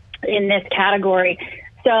this category.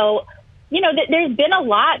 So, there's been a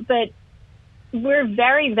lot, but we're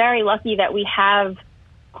very, very lucky that we have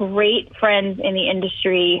great friends in the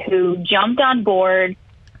industry who jumped on board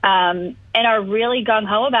and are really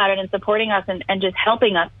gung-ho about it and supporting us and just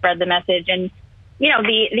helping us spread the message. And,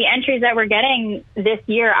 the entries that we're getting this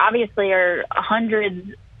year obviously are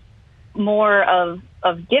hundreds more of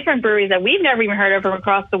different breweries that we've never even heard of from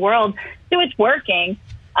across the world. So it's working.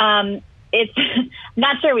 It's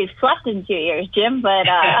not sure we've slept in 2 years, Jim, but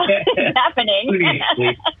it's happening.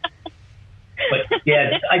 But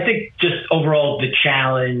yeah, I think just overall the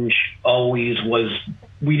challenge always was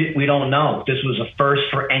we don't know. This was a first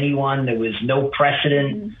for anyone. There was no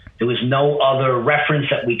precedent. Mm-hmm. There was no other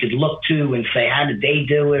reference that we could look to and say, how did they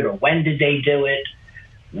do it or when did they do it?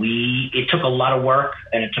 It took a lot of work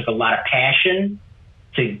and it took a lot of passion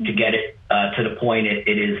to get it to the point it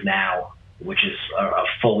is now, which is a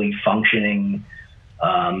fully functioning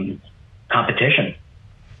competition.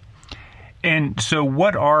 And so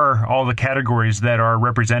what are all the categories that are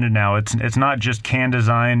represented now? It's not just can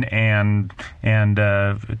design and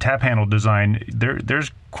tap handle design.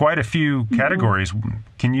 There's quite a few categories.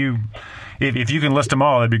 Can you, if you can list them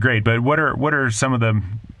all, that'd be great. But what are some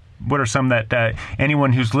that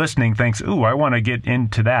anyone who's listening thinks, ooh, I want to get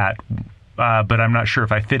into that, but I'm not sure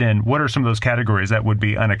if I fit in. What are some of those categories that would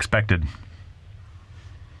be unexpected?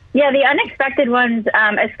 Yeah, the unexpected ones,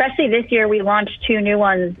 especially this year, we launched 2 new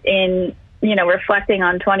ones in, reflecting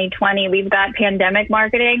on 2020. We've got pandemic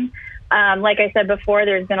marketing. Like I said before,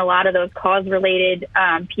 there's been a lot of those cause-related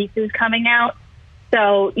pieces coming out.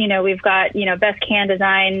 So, we've got, best can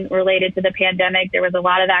design related to the pandemic. There was a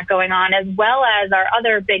lot of that going on, as well as our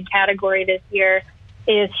other big category this year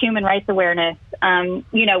is human rights awareness.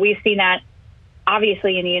 We've seen that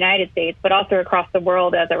obviously in the United States, but also across the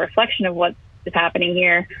world as a reflection of what is happening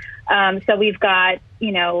here. So we've got,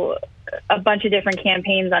 a bunch of different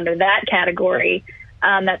campaigns under that category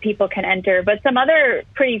that people can enter. But some other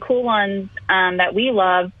pretty cool ones that we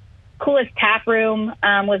love Coolest tap room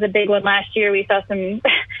was a big one last year. We saw some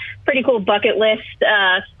pretty cool bucket list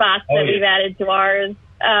spots that we've added to ours.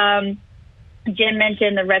 Jim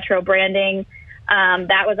mentioned the retro branding.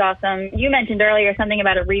 That was awesome. You mentioned earlier something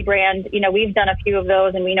about a rebrand. We've done a few of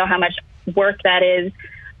those, and we know how much work that is.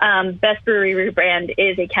 Best brewery rebrand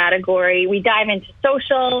is a category. We dive into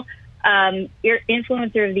social.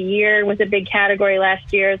 Influencer of the year was a big category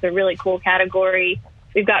last year. It's a really cool category.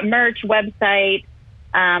 We've got merch, website,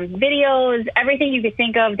 videos, everything you could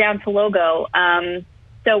think of down to logo.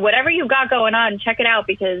 So whatever you've got going on, check it out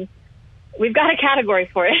because we've got a category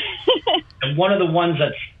for it. And one of the ones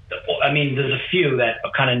there's a few that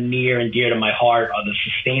are kind of near and dear to my heart are the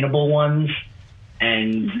sustainable ones.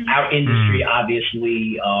 And our industry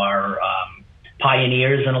obviously are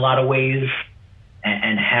pioneers in a lot of ways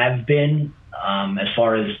and have been as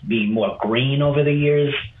far as being more green over the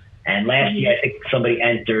years. And last year, I think somebody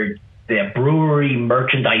entered their brewery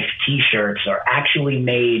merchandise T-shirts are actually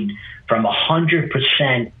made from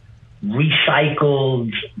 100%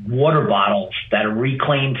 recycled water bottles that are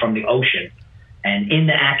reclaimed from the ocean. And in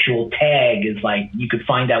the actual tag is you could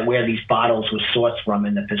find out where these bottles were sourced from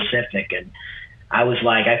in the Pacific. And I was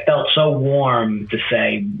I felt so warm to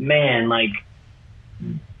say, man,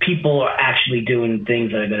 people are actually doing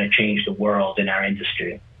things that are going to change the world in our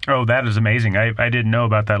industry. Oh, that is amazing. I didn't know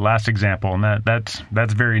about that last example, and that's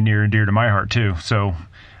very near and dear to my heart too. So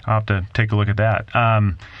I'll have to take a look at that.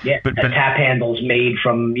 But tap handles made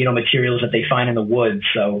from materials that they find in the woods.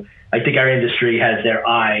 So I think our industry has their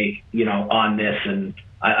eye on this, and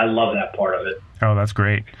I love that part of it. Oh, that's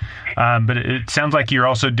great. But it sounds like you're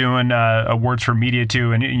also doing awards for media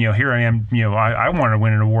too. And, here I am, I want to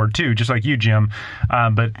win an award too, just like you, Jim.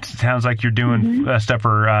 But it sounds like you're doing stuff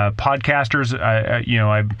for podcasters.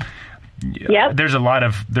 There's a lot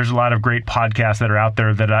of great podcasts that are out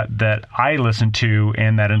there that I listen to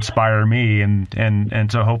and that inspire me.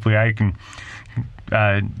 And so hopefully I can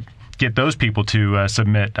get those people to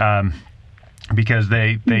submit because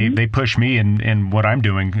they push me in what I'm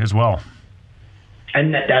doing as well.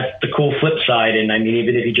 And that's the cool flip side. And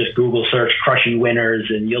even if you just Google search Crushing Winners,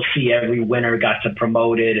 and you'll see every winner got to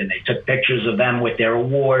promote it, and they took pictures of them with their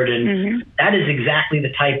award. And that is exactly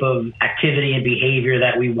the type of activity and behavior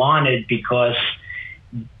that we wanted because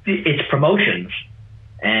it's promotions.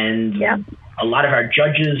 And a lot of our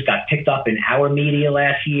judges got picked up in our media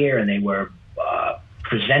last year, and they were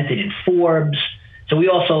presented in Forbes. So we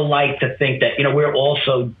also like to think that, we're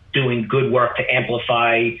also doing good work to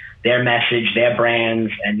amplify their message, their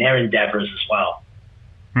brands, and their endeavors as well.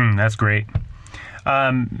 That's great.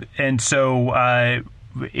 And so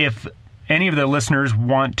if any of the listeners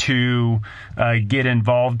want to get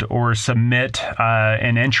involved or submit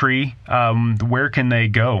an entry, where can they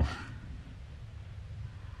go?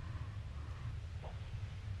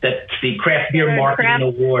 That's the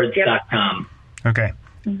craftbeermarketingawards.com. Okay.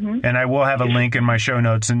 And I will have a link in my show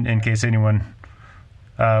notes in case anyone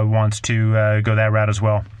wants to go that route as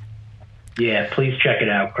well. Yeah, please check it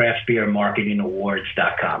out,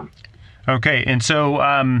 craftbeermarketingawards.com. Okay, and so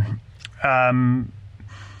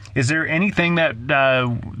is there anything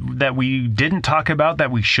that we didn't talk about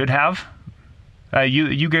that we should have?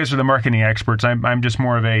 You guys are the marketing experts. I'm just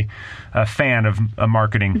more of a fan of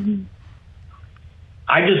marketing.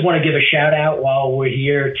 I just want to give a shout out while we're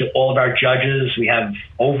here to all of our judges. We have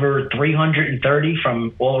over 330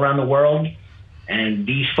 from all around the world, and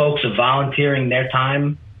these folks are volunteering their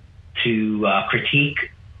time to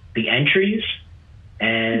critique the entries.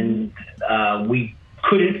 And we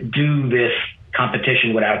couldn't do this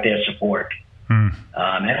competition without their support. And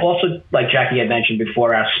also, like Jackie had mentioned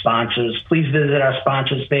before, our sponsors, please visit our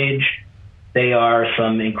sponsors page. They are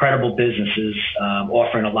some incredible businesses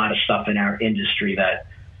offering a lot of stuff in our industry that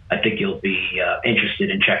I think you'll be interested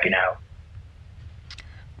in checking out.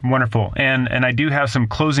 Wonderful. And I do have some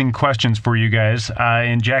closing questions for you guys.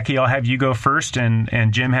 And Jackie, I'll have you go first,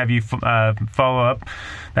 and Jim, have you follow up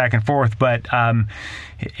back and forth. But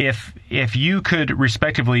if you could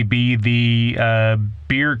respectively be the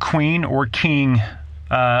beer queen or king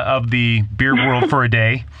of the beer world for a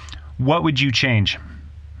day, what would you change?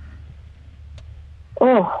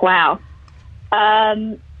 Oh, wow.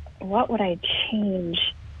 What would I change?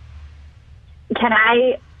 Can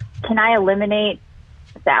I eliminate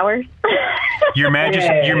sours? Your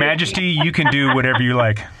Majesty, you can do whatever you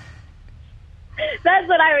like. That's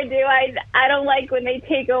what I would do. I don't like when they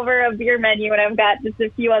take over a beer menu and I've got just a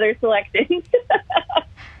few other selections.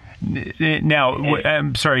 Now,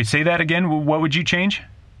 I'm sorry, say that again. What would you change?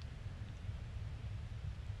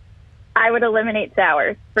 I would eliminate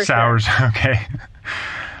sours. Sours, sure. Okay.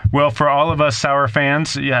 Well, for all of us sour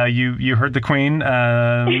fans, yeah, you heard the Queen.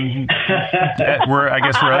 We're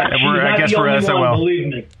SOL. Believe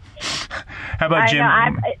me. How about Jim?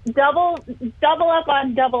 I double up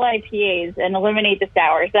on double IPAs and eliminate the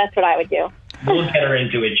sours. That's what I would do. We'll get her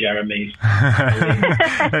into it, Jeremy.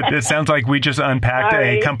 It sounds like we just unpacked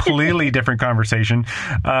a completely different conversation.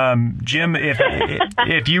 Jim,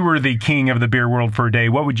 if you were the king of the beer world for a day,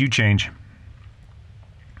 what would you change?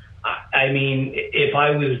 I mean, if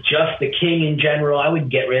I was just the king in general, I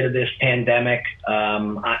would get rid of this pandemic.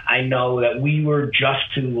 I know that we were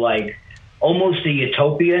just to like almost a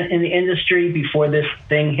utopia in the industry before this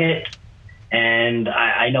thing hit. And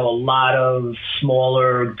I know a lot of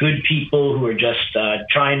smaller, good people who are just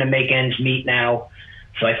trying to make ends meet now.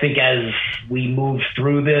 So I think as we move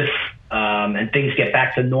through this and things get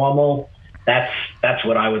back to normal, that's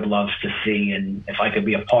what I would love to see. And if I could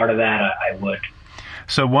be a part of that, I would.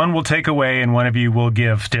 So one will take away and one of you will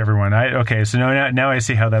give to everyone. Okay, so now I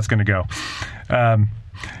see how that's going to go.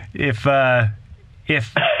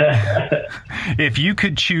 If you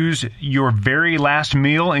could choose your very last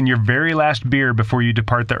meal and your very last beer before you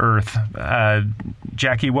depart the earth,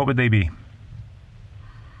 Jackie, what would they be?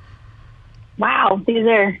 Wow, these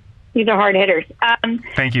are hard hitters.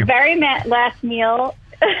 Thank you. Very last meal.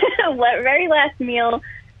 Very last meal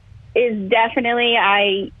is definitely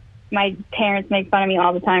my parents make fun of me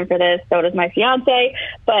all the time for this. So does my fiance,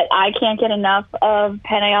 but I can't get enough of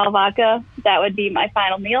Penne vodka. That would be my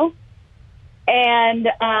final meal. And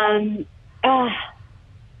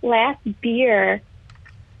last beer.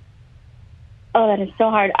 Oh, that is so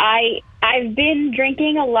hard. I've been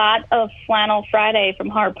drinking a lot of Flannel Friday from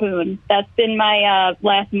Harpoon. That's been my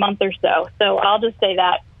last month or so. So I'll just say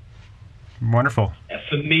that. Wonderful.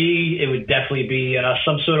 For me, it would definitely be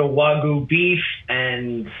some sort of Wagyu beef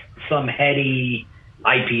and some heady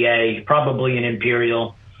IPA, probably an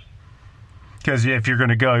Imperial. Because if you're going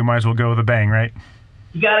to go, you might as well go with a bang, right?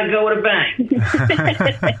 You got to go with a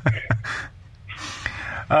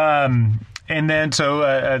bang. And then, so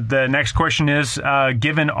the next question is,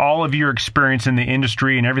 given all of your experience in the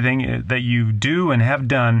industry and everything that you do and have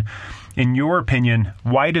done, in your opinion,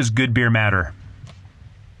 why does good beer matter?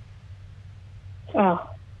 Oh,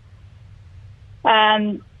 I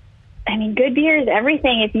mean, good beer is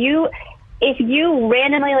everything. If you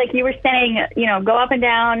randomly, like you were saying, go up and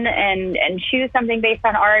down and choose something based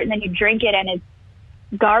on art, and then you drink it and it's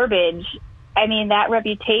garbage, I mean, that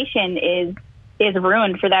reputation is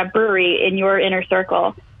ruined for that brewery in your inner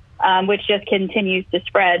circle, which just continues to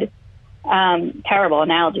spread. Terrible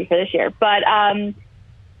analogy for this year, but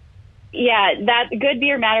yeah, that good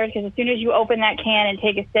beer matters because as soon as you open that can and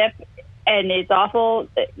take a sip and it's awful,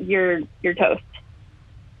 you're toast.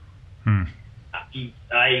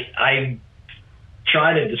 I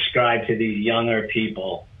try to describe to these younger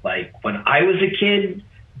people, like when I was a kid,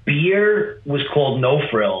 beer was called No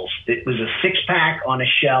Frills. It was a 6-pack on a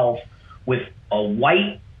shelf with a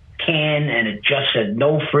white can, and it just said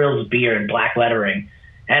No Frills beer in black lettering.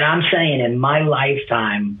 And I'm saying in my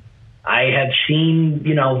lifetime, I have seen,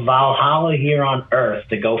 Valhalla here on Earth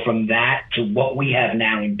to go from that to what we have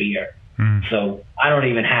now in beer. So I don't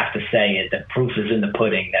even have to say it. The proof is in the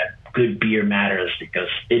pudding that good beer matters because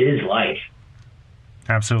it is life.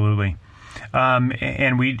 Absolutely.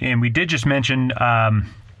 And we did just mention the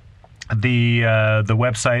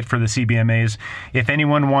website for the CBMAs. If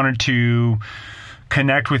anyone wanted to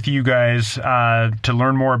connect with you guys to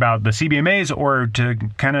learn more about the CBMAs or to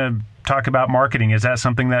kind of talk about marketing, is that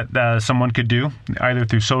something that someone could do either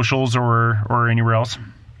through socials or anywhere else?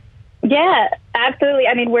 Yeah, absolutely.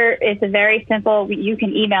 I mean, it's a very simple, you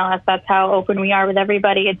can email us. That's how open we are with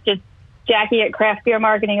everybody. It's just Jackie at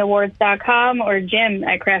craftbeermarketingawards.com or Jim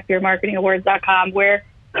at craftbeermarketingawards.com. We're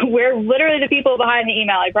literally the people behind the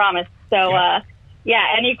email, I promise. So,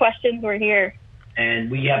 yeah, any questions, we're here. And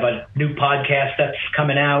we have a new podcast that's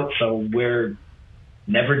coming out, so we're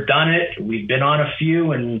never done it. We've been on a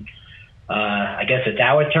few, and I guess it's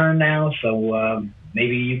our turn now, so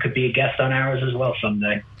maybe you could be a guest on ours as well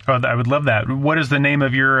someday. Oh, I would love that. What is the name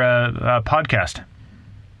of your podcast?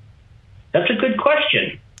 That's a good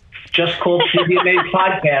question. Just called CBMA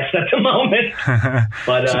Podcast at the moment.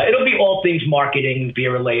 But it'll be all things marketing,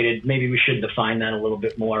 beer related. Maybe we should define that a little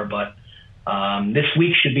bit more. But this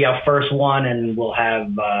week should be our first one, and we'll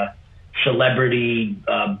have celebrity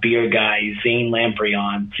beer guy Zane Lamprey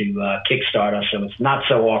on to kickstart us, so it's not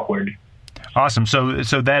so awkward. Awesome. So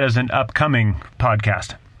that is an upcoming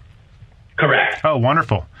podcast. Correct. Oh,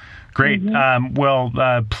 wonderful. Great.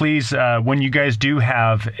 Mm-hmm. Please, when you guys do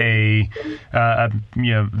have the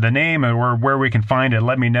name or where we can find it,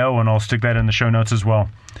 let me know, and I'll stick that in the show notes as well.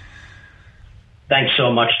 Thanks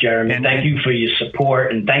so much, Jeremy. And thank you for your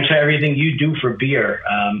support, and thanks for everything you do for beer.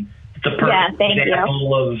 It's a perfect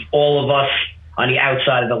example of all of us on the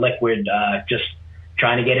outside of the liquid, just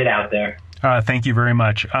trying to get it out there. Thank you very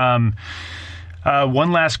much.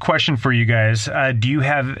 One last question for you guys. Do you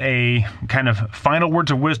have a kind of final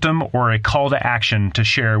words of wisdom or a call to action to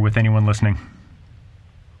share with anyone listening?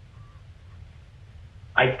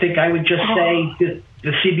 I think I would just say that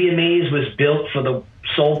the CBMAs was built for the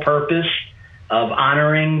sole purpose of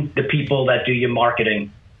honoring the people that do your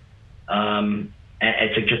marketing. And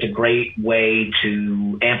it's just a great way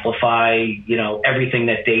to amplify, everything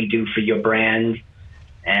that they do for your brand.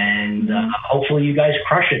 And hopefully you guys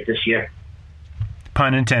crush it this year.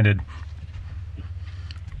 Pun intended.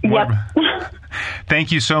 Yep.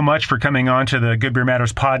 Thank you so much for coming on to the Good Beer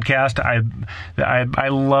Matters podcast. I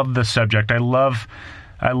love the subject. I love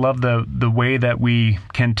the way that we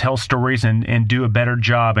can tell stories and do a better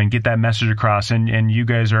job and get that message across. And you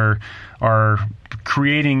guys are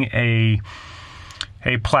creating a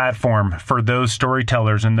platform for those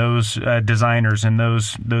storytellers and those designers and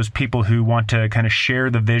those people who want to kind of share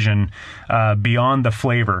the vision beyond the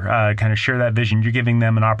flavor, kind of share that vision. You're giving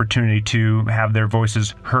them an opportunity to have their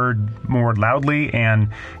voices heard more loudly and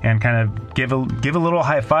kind of give a little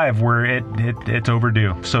high five where it's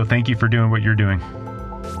overdue. So thank you for doing what you're doing.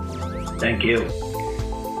 Thank you.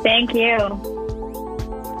 Thank you.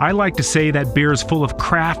 I like to say that beer is full of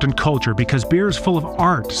craft and culture because beer is full of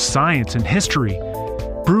art, science, and history.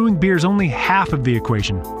 Brewing beer is only half of the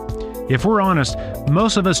equation. If we're honest,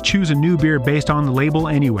 most of us choose a new beer based on the label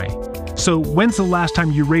anyway. So when's the last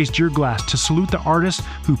time you raised your glass to salute the artist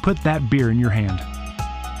who put that beer in your hand?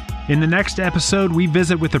 In the next episode, we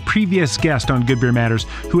visit with a previous guest on Good Beer Matters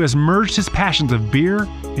who has merged his passions of beer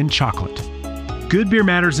and chocolate. Good Beer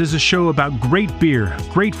Matters is a show about great beer,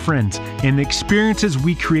 great friends, and the experiences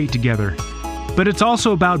we create together. But it's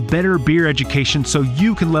also about better beer education so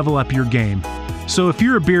you can level up your game. So if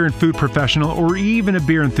you're a beer and food professional or even a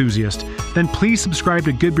beer enthusiast, then please subscribe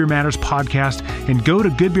to Good Beer Matters podcast and go to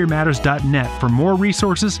goodbeermatters.net for more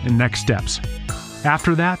resources and next steps.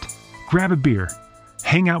 After that, grab a beer,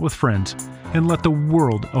 hang out with friends, and let the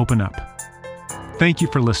world open up. Thank you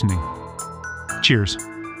for listening. Cheers.